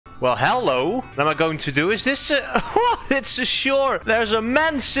Well, hello. What am I going to do? Is this a... What? It's a shore. There's a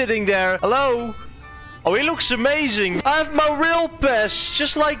man sitting there. Hello. Oh, he looks amazing. I have my real pass,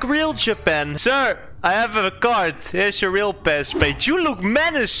 just like real Japan. Sir, I have a card. Here's your real pass, mate. You look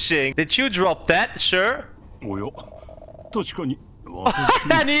menacing. Did you drop that, sir? And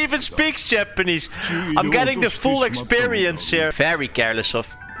he even speaks Japanese. I'm getting the full experience here. Very careless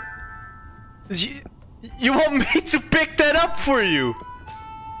of... You want me to pick that up for you?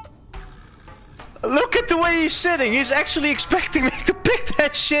 Look at the way he's sitting. He's actually expecting me to pick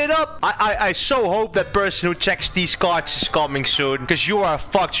that shit up. I so hope that person who checks these cards is coming soon. Because you are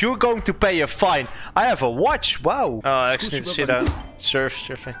fucked. You're going to pay a fine. I have a watch. Wow. Oh, I actually didn't sit down.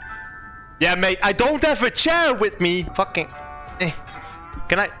 Surfing. Yeah, mate. I don't have a chair with me. Fucking...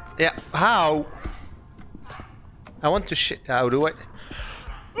 Can I... Yeah. How? I want to shit... How do I...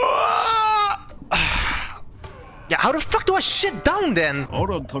 Yeah, how the fuck do I sit down then?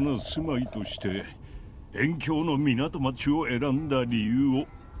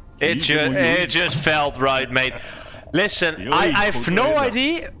 It just felt right, mate. Listen, I have no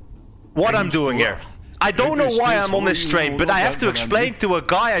idea what I'm doing here. I don't know why I'm on this train, but I have to explain to a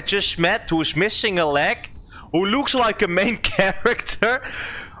guy I just met who's missing a leg, who looks like a main character,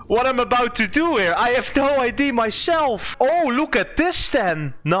 what I'm about to do here. I have no idea myself. Oh, look at this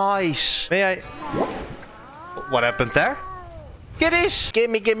then. Nice. May I... What happened there? Kitties!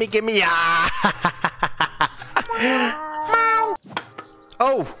 Gimme. Yeah!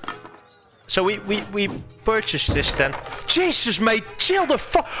 Oh! So we purchased this then. Jesus, mate, chill the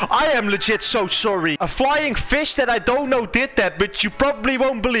fuck. I am legit so sorry. A flying fish that I don't know did that, but you probably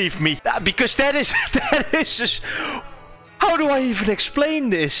won't believe me. Because that is just... How do I even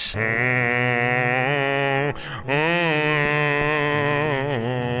explain this?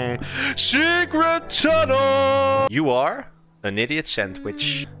 Secret tunnel! You are an idiot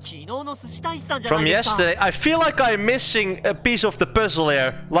sandwich. From yesterday, I feel like I'm missing a piece of the puzzle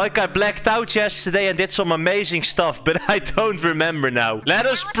here. Like I blacked out yesterday and did some amazing stuff, but I don't remember now. Let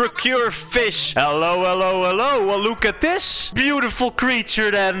us procure fish. Hello. Well, look at this beautiful creature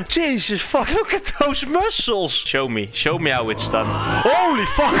then. Jesus fuck, look at those muscles. Show me how it's done. Holy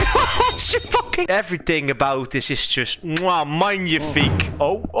fuck. Fucking everything about this is just magnifique.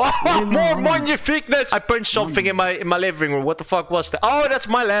 Oh, more magnifiqueness. I punched something in my living room. What the fuck was that? Oh, that's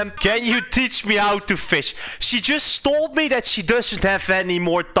my lamp. Can you teach me how to fish? She just told me that she doesn't have any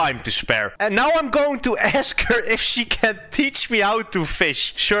more time to spare. And now I'm going to ask her if she can teach me how to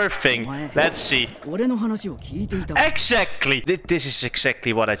fish. Surfing. Let's see. Exactly. This is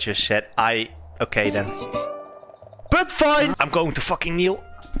exactly what I just said. Okay then. But fine. I'm going to fucking kneel.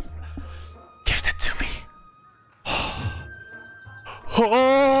 Give that to me.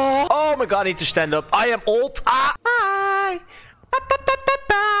 Oh my god, I need to stand up. I am old. Bye.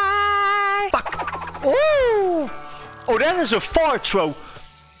 Fuck. Oh, that is a fart throw.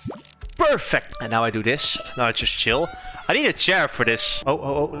 Perfect. And now I do this. Now I just chill. I need a chair for this.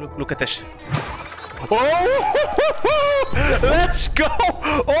 Oh, look at this. Oh, let's go.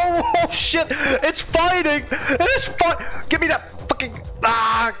 Oh, shit. It's fighting. It is fighting. Give me that fucking...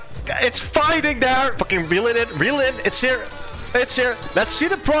 it's fighting there. Fucking reel it in. It's here. It's here. Let's see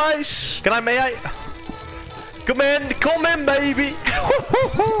the price. May I? Come in, baby.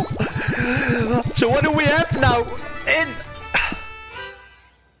 So what do we have now?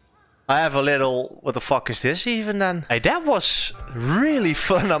 I have a little... What the fuck is this even then? Hey, that was really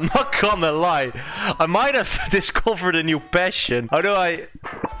fun. I'm not gonna lie. I might have discovered a new passion. How do I...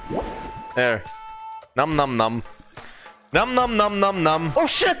 There. Num. Num. Oh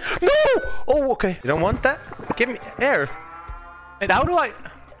shit! No! Oh, okay. You don't want that? Give me air. And how do I...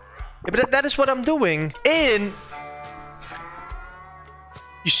 Yeah, but that is what I'm doing.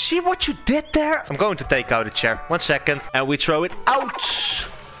 You see what you did there? I'm going to take out a chair. 1 second. And we throw it out.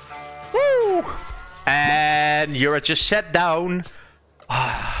 Woo! And you're just sat down.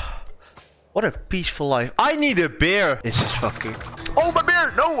 What a peaceful life. I need a beer. This is fucking... Oh, my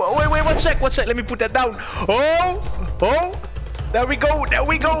beer! No! Wait, 1 sec. Let me put that down. Oh! There we go.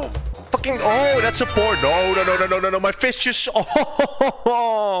 Fucking... Oh, that's a pour. No. My fish just...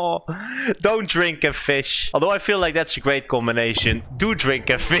 Oh! Don't drink and fish. Although I feel like that's a great combination. Do drink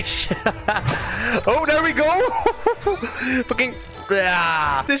and fish. Oh, there we go. Fucking...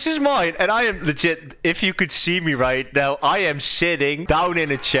 Yeah. This is mine. And I am legit... If you could see me right now, I am sitting down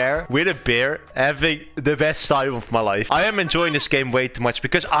in a chair with a beer, having the best time of my life. I am enjoying this game way too much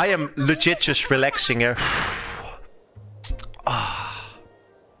because I am legit just relaxing here.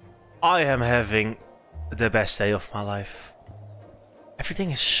 I am having the best day of my life.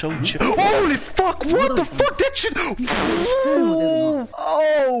 Everything is so chill. Holy fuck, what the fuck? That shit.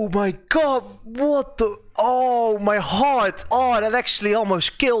 Oh my god, what the. Oh, my heart. Oh, that actually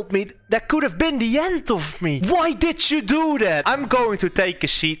almost killed me. That could have been the end of me. Why did you do that? I'm going to take a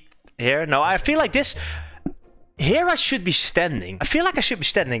seat here. No, I feel like this. Here I should be standing. I feel like I should be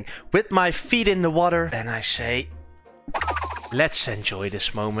standing with my feet in the water. And I say, let's enjoy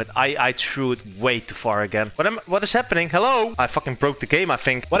this moment. I threw it way too far again. What is happening? Hello? I fucking broke the game, I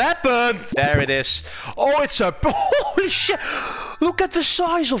think. What happened? There it is. Oh, it's a... Holy shit. Look at the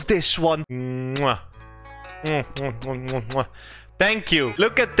size of this one. Mwah. Thank you.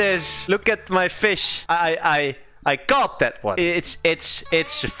 Look at this. Look at my fish. I caught that one. It's a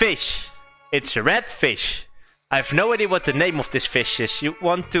fish. It's a red fish. I have no idea what the name of this fish is. You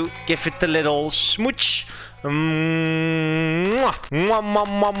want to give it a little smooch?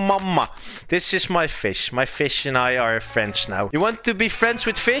 This is my fish. My fish and I are friends now. You want to be friends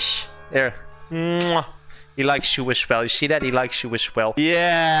with fish? There. He likes you as well. You see that? He likes you as well.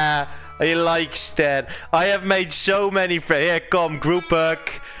 Yeah, he likes that. I have made so many friends. Here, come, group hug.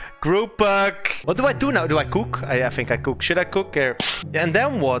 Group hug. What do I do now? Do I cook? I think I cook. Should I cook here? And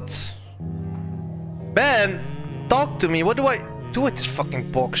then what? Ben, talk to me. What do I do with this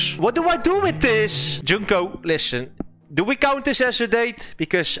fucking box? What do I do with this? Junko, listen. Do we count this as a date?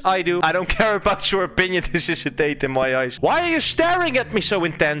 Because I do. I don't care about your opinion. This is a date in my eyes. Why are you staring at me so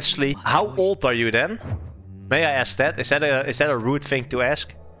intensely? How old are you then? May I ask that? Is that a rude thing to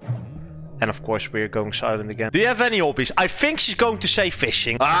ask? And of course we're going silent again. Do you have any hobbies? I think she's going to say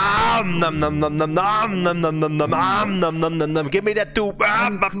fishing. Nom nom nom nom nom nom nom nom nom nom nom nom nom. Give me that too.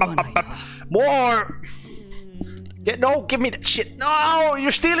 More. Yeah, no, give me that shit. No,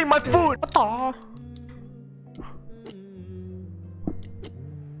 you're stealing my food.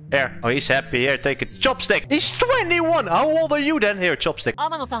 Here. Oh, he's happy. Here, take a chopstick. He's 21. How old are you then? Here, chopstick. Oh.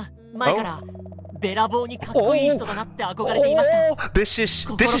 This is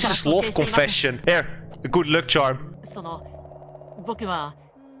his love confession. Here, a good luck charm.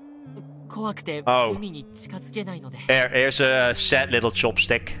 Oh. Here's a sad little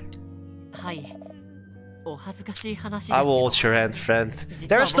chopstick. I will hold your hand, friend.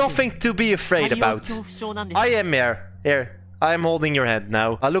 There's nothing to be afraid about. I am here. Here. I am holding your hand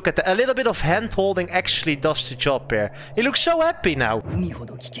now. Look at that. A little bit of hand holding actually does the job here. He looks so happy now. Ben,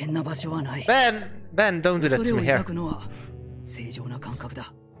 don't do that to me here.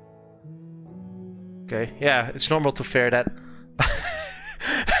 Okay, yeah, it's normal to fear that.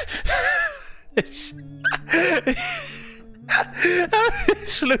 It's...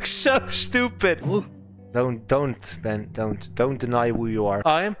 This looks so stupid. Don't, Ben, don't deny who you are.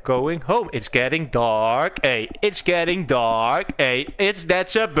 I'm going home. It's getting dark. Hey, it's getting dark. Hey,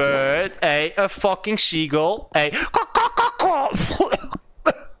 that's a bird. Hey, a fucking seagull. Hey,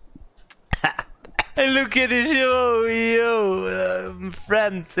 and look at this,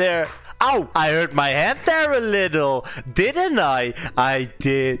 friend there. Ow! I hurt my hand there a little. Didn't I? I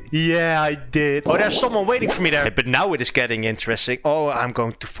did. Yeah, I did. Oh, there's someone waiting for me there. But now it is getting interesting. Oh, I'm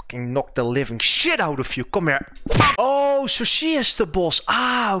going to fucking knock the living shit out of you. Come here. Oh, so she is the boss.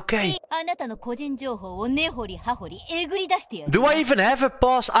 Ah, okay. Do I even have a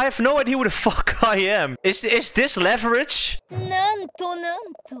boss? I have no idea who the fuck I am. Is this leverage?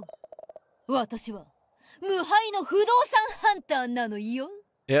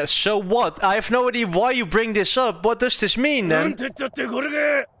 Yeah, so what? I have no idea why you bring this up. What does this mean then?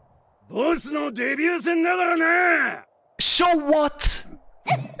 So what?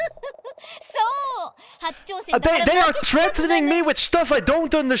 They are threatening me with stuff I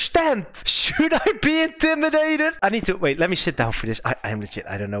don't understand. Should I be intimidated? I need to... Wait, let me sit down for this. I'm legit.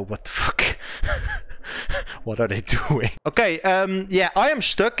 I don't know what the fuck. What are they doing? Okay, yeah, I am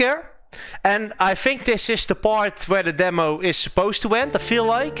stuck here. And I think this is the part where the demo is supposed to end, I feel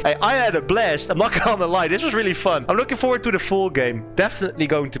like. I had a blast. I'm not gonna lie. This was really fun. I'm looking forward to the full game. Definitely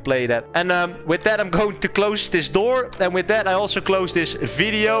going to play that. And with that, I'm going to close this door. And with that, I also close this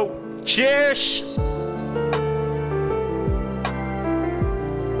video. Cheers!